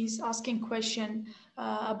attendees is asking a question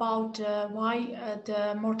about why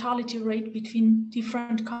the mortality rate between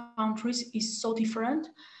different countries is so different,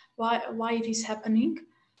 why it is happening,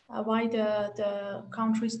 why the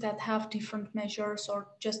countries that have different measures or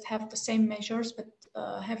just have the same measures but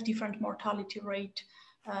have different mortality rate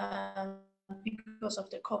because of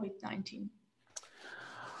the COVID-19.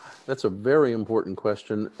 That's a very important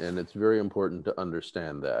question, and it's very important to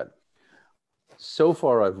understand that. So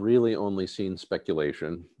far, I've really only seen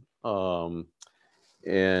speculation,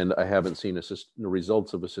 and I haven't seen the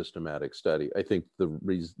results of a systematic study. I think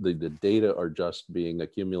the data are just being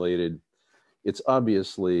accumulated. It's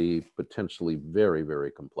obviously potentially very,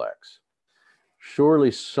 very complex.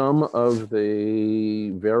 Surely some of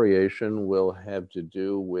the variation will have to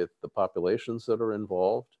do with the populations that are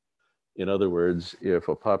involved. In other words, if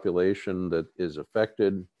a population that is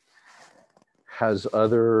affected has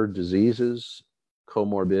other diseases,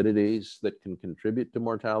 comorbidities that can contribute to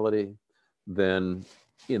mortality, then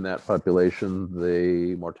in that population,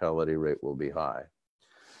 the mortality rate will be high.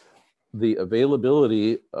 The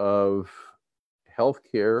availability of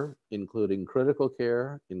healthcare, including critical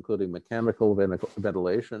care, including mechanical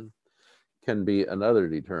ventilation, can be another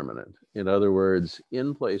determinant. In other words,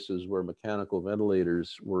 in places where mechanical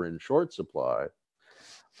ventilators were in short supply,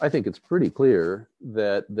 I think it's pretty clear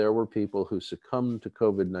that there were people who succumbed to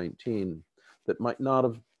COVID-19 that might not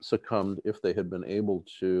have succumbed if they had been able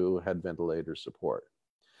to have ventilator support.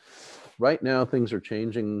 Right now, things are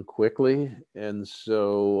changing quickly. And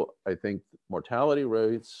so I think mortality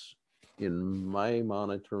rates in my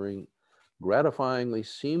monitoring gratifyingly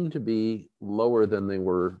seem to be lower than they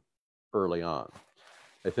were early on.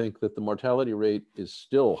 I think that the mortality rate is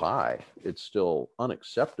still high. It's still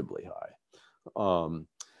unacceptably high.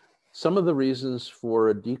 Some of the reasons for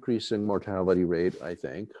a decreasing mortality rate, I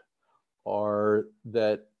think, are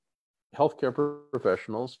that healthcare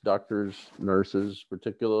professionals, doctors, nurses,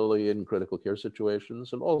 particularly in critical care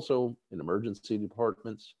situations and also in emergency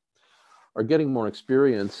departments, are getting more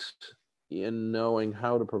experienced in knowing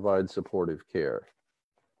how to provide supportive care.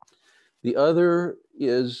 The other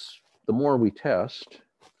is the more we test,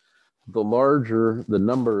 the larger the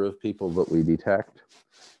number of people that we detect.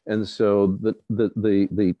 And so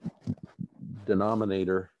the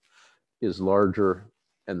denominator is larger,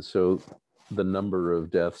 and so the number of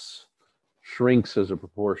deaths shrinks as a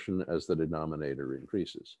proportion as the denominator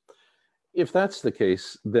increases. If that's the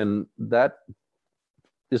case, then that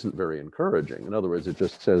isn't very encouraging. In other words, it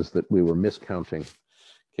just says that we were miscounting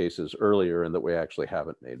cases earlier and that we actually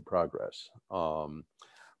haven't made progress.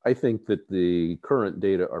 I think that the current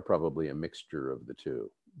data are probably a mixture of the two,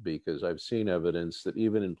 because I've seen evidence that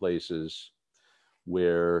even in places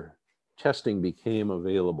where testing became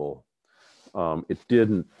available, it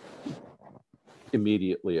didn't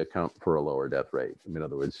immediately account for a lower death rate. I mean, in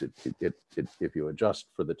other words, if you adjust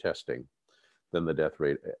for the testing, then the death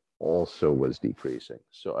rate also was decreasing.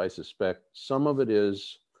 So I suspect some of it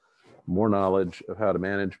is more knowledge of how to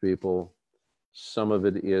manage people. Some of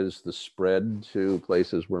it is the spread to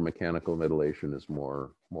places where mechanical ventilation is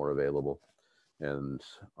more available, and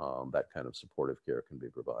that kind of supportive care can be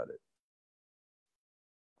provided.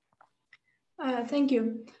 Thank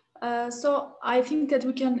you. So I think that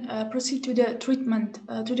we can proceed to the treatment,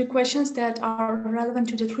 to the questions that are relevant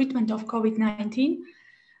to the treatment of COVID-19.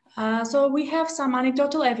 So we have some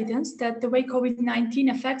anecdotal evidence that the way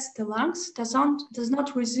COVID-19 affects the lungs does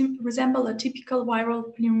not resemble a typical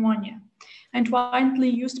viral pneumonia. And widely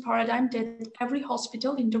used paradigm that every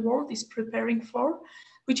hospital in the world is preparing for,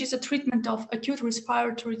 which is a treatment of acute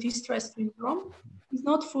respiratory distress syndrome, is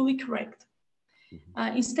not fully correct.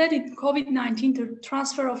 Instead, in COVID-19, the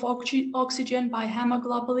transfer of oxygen by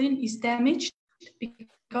hemoglobin is damaged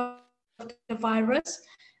because of the virus.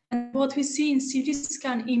 And what we see in CT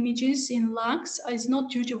scan images in lungs is not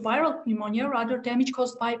due to viral pneumonia, rather damage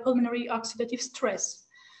caused by pulmonary oxidative stress.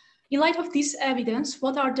 In light of this evidence,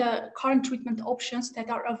 what are the current treatment options that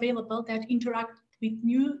are available that interact with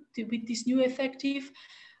this new effective,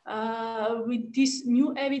 with this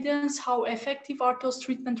new evidence? How effective are those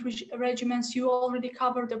treatment regimens? You already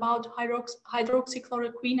covered about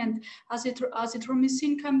hydroxychloroquine and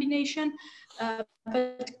azithromycin combination,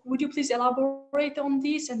 but would you please elaborate on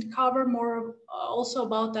this and cover more also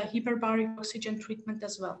about the hyperbaric oxygen treatment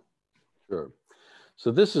as well? Sure. So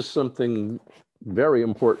this is something very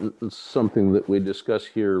important and something that we discuss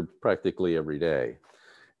here practically every day.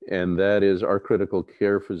 And that is our critical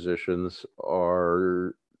care physicians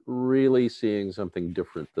are really seeing something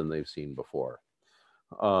different than they've seen before.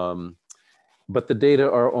 But the data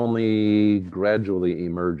are only gradually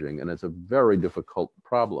emerging, and it's a very difficult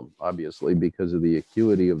problem, obviously, because of the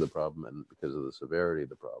acuity of the problem and because of the severity of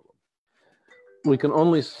the problem. We can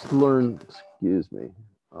only learn,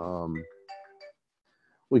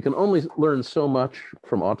 we can only learn so much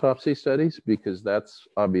from autopsy studies because that's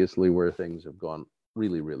obviously where things have gone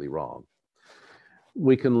really, really wrong.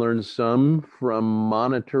 We can learn some from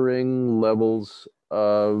monitoring levels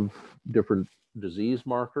of different disease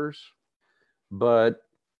markers, but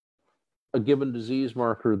a given disease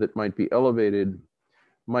marker that might be elevated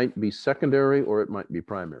might be secondary or it might be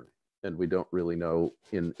primary. And we don't really know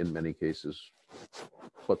in many cases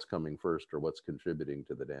what's coming first or what's contributing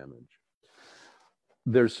to the damage.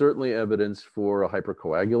 There's certainly evidence for a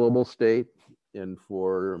hypercoagulable state and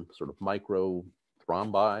for sort of micro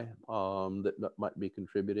thrombi that might be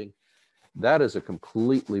contributing. That is a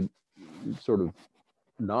completely sort of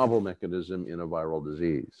novel mechanism in a viral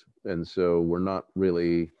disease. And so we're not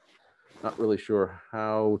really sure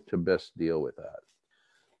how to best deal with that.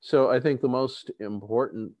 So I think the most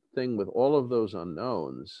important thing with all of those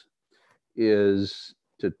unknowns is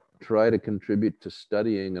to try to contribute to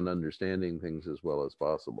studying and understanding things as well as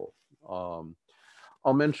possible.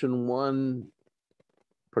 I'll mention one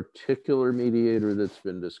particular mediator that's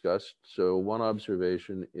been discussed. So one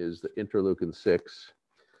observation is that interleukin-6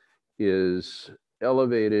 is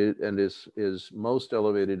elevated and is most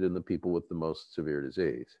elevated in the people with the most severe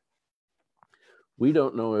disease. We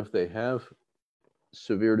don't know if they have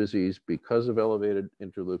severe disease because of elevated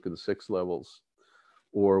interleukin-6 levels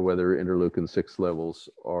or whether interleukin-6 levels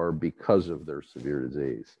are because of their severe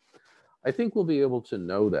disease. I think we'll be able to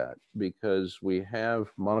know that because we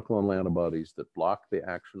have monoclonal antibodies that block the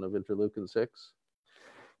action of interleukin-6.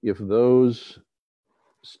 If those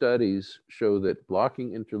studies show that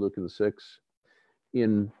blocking interleukin-6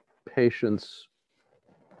 in patients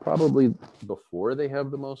probably before they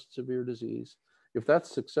have the most severe disease, if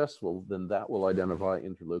that's successful, then that will identify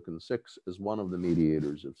interleukin-6 as one of the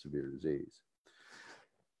mediators of severe disease.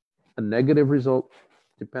 A negative result,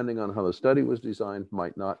 depending on how the study was designed,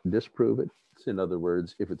 might not disprove it. In other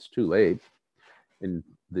words, if it's too late and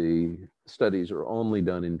the studies are only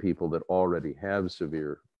done in people that already have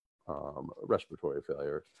severe respiratory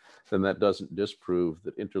failure, then that doesn't disprove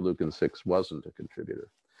that interleukin-6 wasn't a contributor.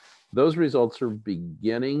 Those results are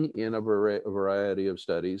beginning in a variety of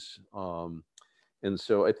studies. And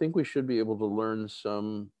so I think we should be able to learn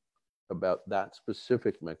some about that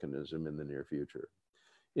specific mechanism in the near future.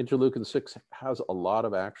 Interleukin-6 has a lot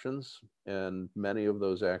of actions, and many of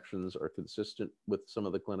those actions are consistent with some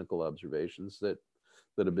of the clinical observations that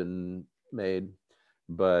have been made,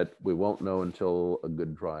 but we won't know until a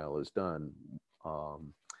good trial is done.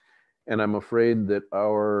 And I'm afraid that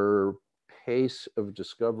our pace of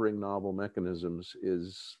discovering novel mechanisms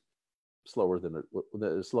is slower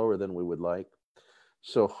than we would like.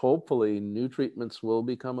 So hopefully new treatments will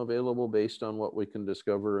become available based on what we can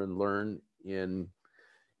discover and learn in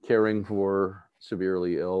caring for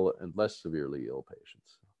severely ill and less severely ill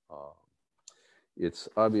patients. It's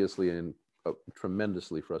obviously a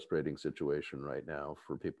tremendously frustrating situation right now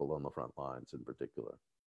for people on the front lines in particular.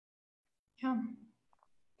 Yeah.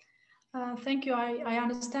 Thank you. I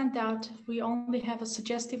understand that we only have a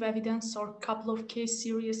suggestive evidence or a couple of case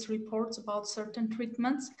series reports about certain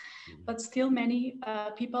treatments, but still many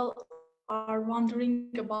people are wondering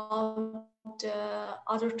about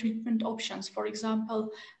other treatment options. For example,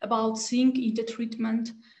 about zinc in the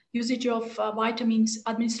treatment usage of vitamins,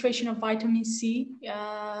 administration of vitamin C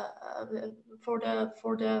for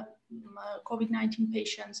the COVID-19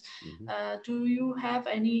 patients. Mm-hmm. Do you have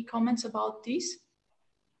any comments about this?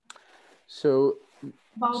 So,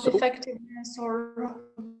 about effectiveness, or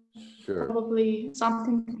sure, probably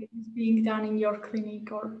something that is being done in your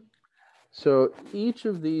clinic, or? So each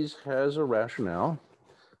of these has a rationale.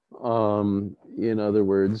 In other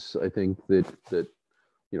words, I think that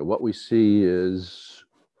what we see is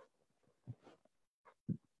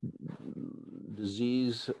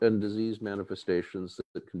disease and disease manifestations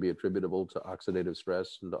that can be attributable to oxidative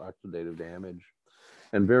stress and to oxidative damage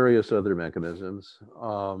and various other mechanisms.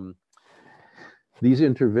 These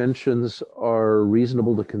interventions are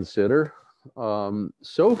reasonable to consider.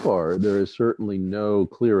 So far, there is certainly no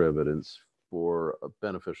clear evidence for a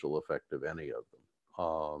beneficial effect of any of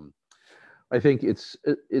them. I think it's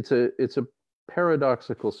a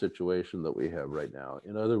paradoxical situation that we have right now.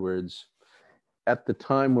 In other words, at the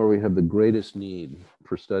time where we have the greatest need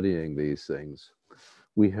for studying these things,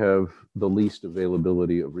 we have the least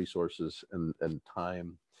availability of resources and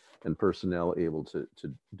time and personnel able to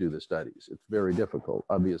do the studies. It's very difficult.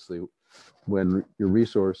 Obviously, when your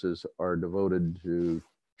resources are devoted to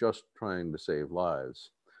just trying to save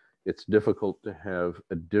lives, it's difficult to have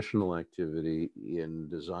additional activity in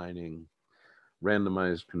designing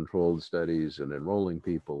randomized controlled studies and enrolling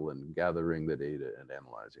people and gathering the data and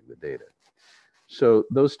analyzing the data. So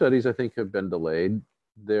those studies, I think, have been delayed.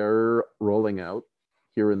 They're rolling out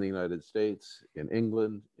here in the United States, in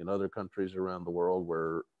England, in other countries around the world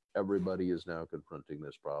where everybody is now confronting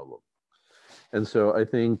this problem. And so I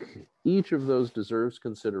think each of those deserves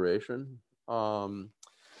consideration,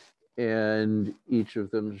 and each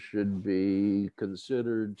of them should be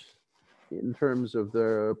considered in terms of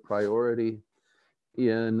their priority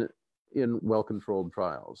in well-controlled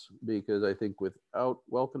trials. Because I think without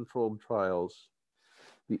well-controlled trials,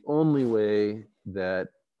 the only way that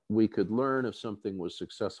we could learn if something was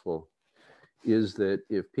successful is that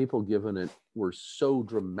if people given it were so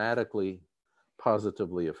dramatically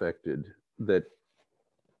positively affected that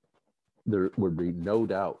there would be no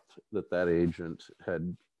doubt that that agent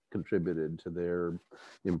had contributed to their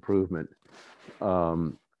improvement.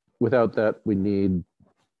 Without that, we need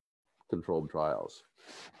controlled trials.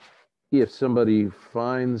 If somebody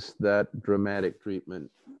finds that dramatic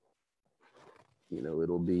treatment,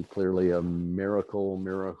 it'll be clearly a miracle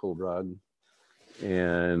drug,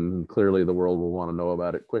 and clearly the world will want to know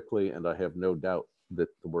about it quickly, and I have no doubt that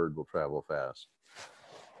the word will travel fast.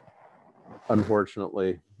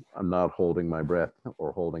 Unfortunately, I'm not holding my breath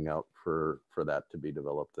or holding out for that to be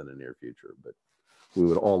developed in the near future, but we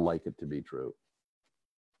would all like it to be true.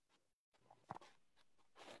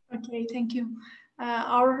 Okay, thank you.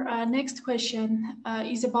 Our next question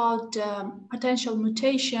is about potential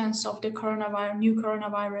mutations of the new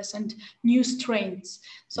coronavirus and new strains.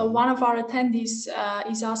 So one of our attendees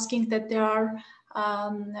is asking that there are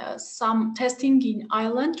some testing in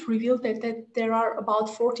Ireland revealed that there are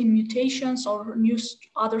about 14 mutations or new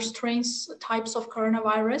other strains, types of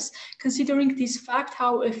coronavirus. Considering this fact,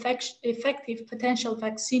 how effective potential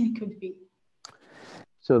vaccine could be?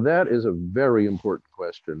 So that is a very important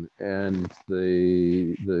question, and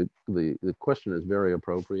the question is very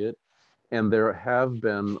appropriate. And there have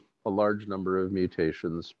been a large number of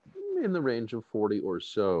mutations in the range of 40 or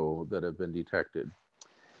so that have been detected.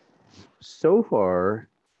 So far,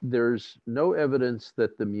 there's no evidence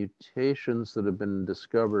that the mutations that have been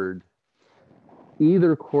discovered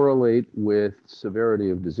either correlate with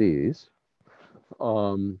severity of disease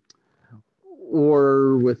or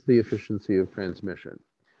with the efficiency of transmission.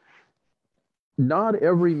 Not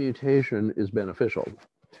every mutation is beneficial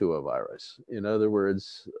to a virus. In other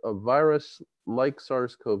words, a virus like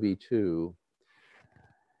SARS-CoV-2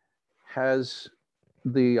 has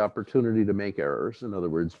the opportunity to make errors. In other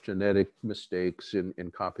words, genetic mistakes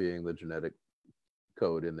in copying the genetic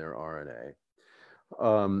code in their RNA.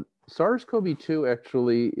 SARS-CoV-2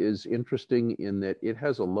 actually is interesting in that it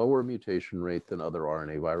has a lower mutation rate than other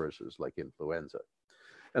RNA viruses like influenza.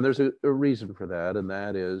 And there's a reason for that, and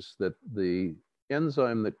that is that the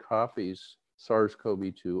enzyme that copies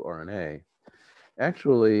SARS-CoV-2 RNA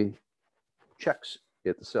actually checks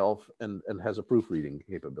itself and has a proofreading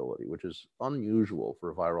capability, which is unusual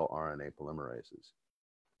for viral RNA polymerases.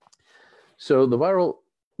 So the viral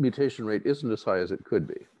mutation rate isn't as high as it could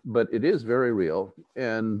be, but it is very real,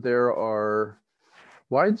 and there are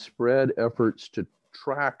widespread efforts to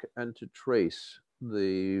track and to trace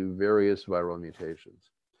the various viral mutations.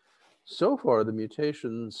 So far, the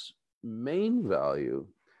mutation's main value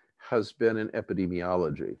has been in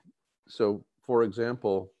epidemiology. So, for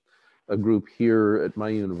example, a group here at my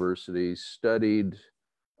university studied,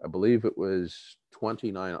 I believe it was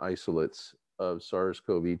 29 isolates of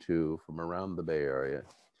SARS-CoV-2 from around the Bay Area.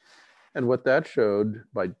 And what that showed,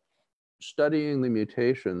 by studying the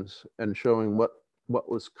mutations and showing what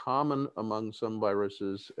was common among some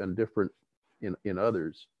viruses and different in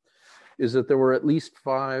others, is that there were at least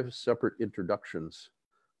 5 separate introductions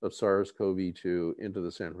of SARS-CoV-2 into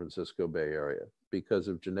the San Francisco Bay Area because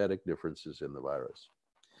of genetic differences in the virus.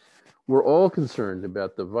 We're all concerned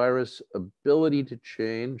about the virus' ability to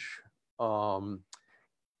change and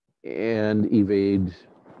evade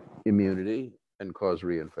immunity and cause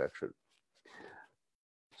reinfection.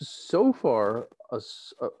 So far,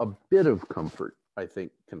 a bit of comfort, I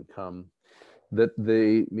think, can come that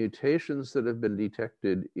the mutations that have been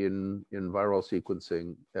detected in viral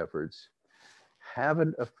sequencing efforts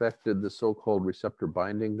haven't affected the so-called receptor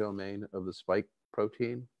binding domain of the spike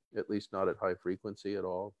protein, at least not at high frequency at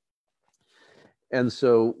all. And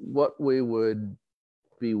so what we would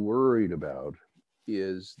be worried about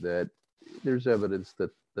is that there's evidence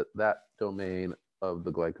that that domain of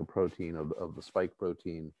the glycoprotein, of the spike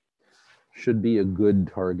protein, should be a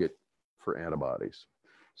good target for antibodies.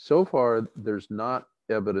 So far, there's not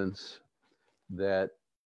evidence that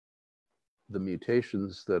the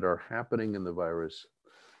mutations that are happening in the virus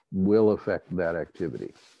will affect that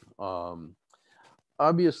activity.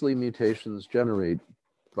 Obviously, mutations generate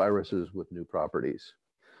viruses with new properties.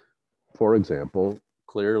 For example,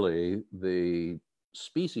 clearly the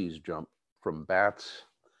species jump from bats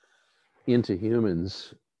into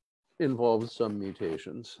humans involves some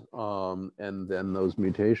mutations, and then those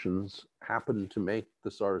mutations happen to make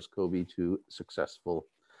the SARS-CoV-2 successful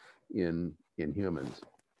in humans.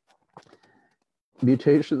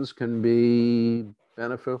 Mutations can be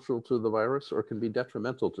beneficial to the virus or can be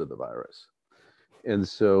detrimental to the virus. And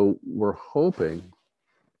so we're hoping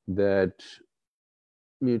that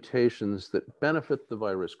mutations that benefit the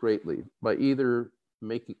virus greatly by either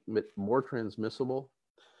making it more transmissible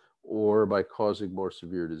or by causing more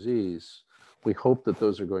severe disease, we hope that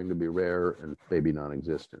those are going to be rare and maybe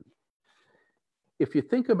non-existent. If you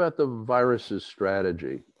think about the virus's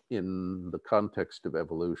strategy in the context of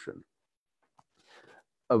evolution,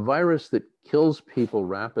 a virus that kills people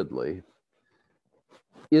rapidly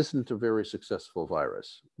isn't a very successful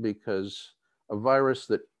virus, because a virus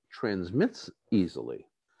that transmits easily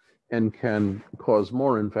and can cause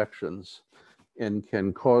more infections and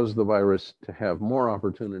can cause the virus to have more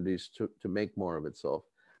opportunities to make more of itself,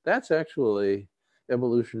 that's actually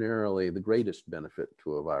evolutionarily the greatest benefit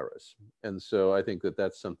to a virus. And so I think that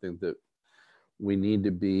that's something that we need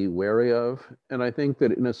to be wary of. And I think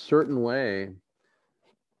that in a certain way,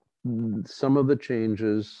 some of the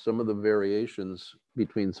changes, some of the variations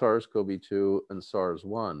between SARS-CoV-2 and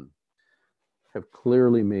SARS-1 have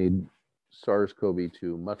clearly made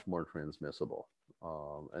SARS-CoV-2 much more transmissible.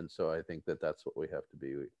 And so I think that that's what we have to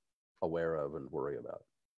be aware of and worry about.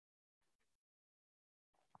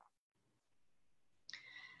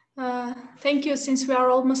 Thank you. Since we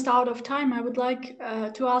are almost out of time, I would like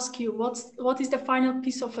to ask you, what is the final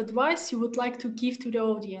piece of advice you would like to give to the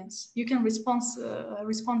audience? You can respond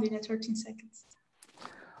in 13 seconds.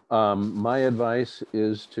 My advice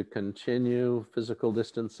is to continue physical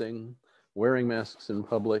distancing, wearing masks in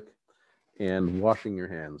public, and washing your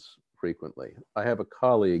hands frequently. I have a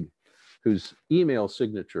colleague whose email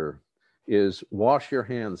signature is "wash your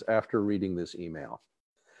hands after reading this email."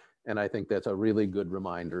 And I think that's a really good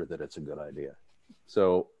reminder that it's a good idea.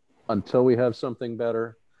 So until we have something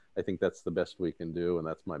better, I think that's the best we can do, and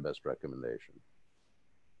that's my best recommendation.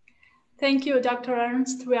 Thank you, Dr.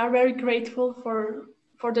 Ernst. We are very grateful for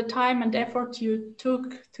the time and effort you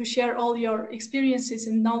took to share all your experiences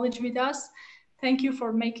and knowledge with us. Thank you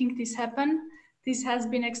for making this happen. This has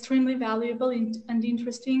been extremely valuable and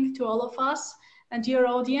interesting to all of us. And dear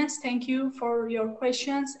audience, thank you for your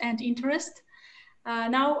questions and interest.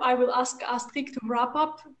 Now I will ask Astrid to wrap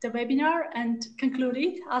up the webinar and conclude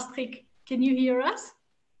it. Astrid, can you hear us?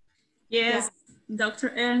 Yes, yeah. Dr.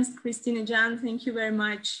 Ernst, Kristina Jan, thank you very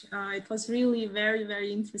much. It was really very,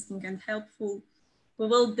 very interesting and helpful. We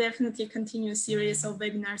will definitely continue a series of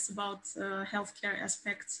webinars about healthcare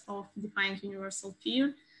aspects of defying universal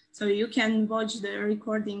fear. So you can watch the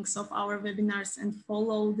recordings of our webinars and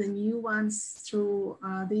follow the new ones through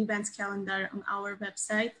the events calendar on our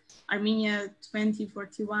website,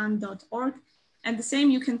 armenia2041.org. And the same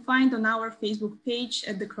you can find on our Facebook page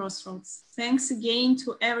at the Crossroads. Thanks again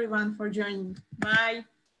to everyone for joining. Bye.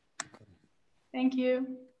 Thank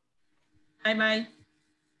you. Bye-bye.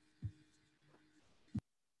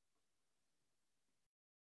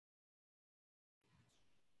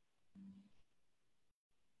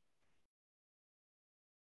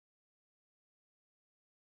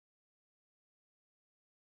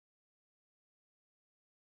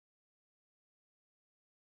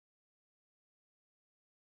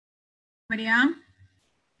 Maria?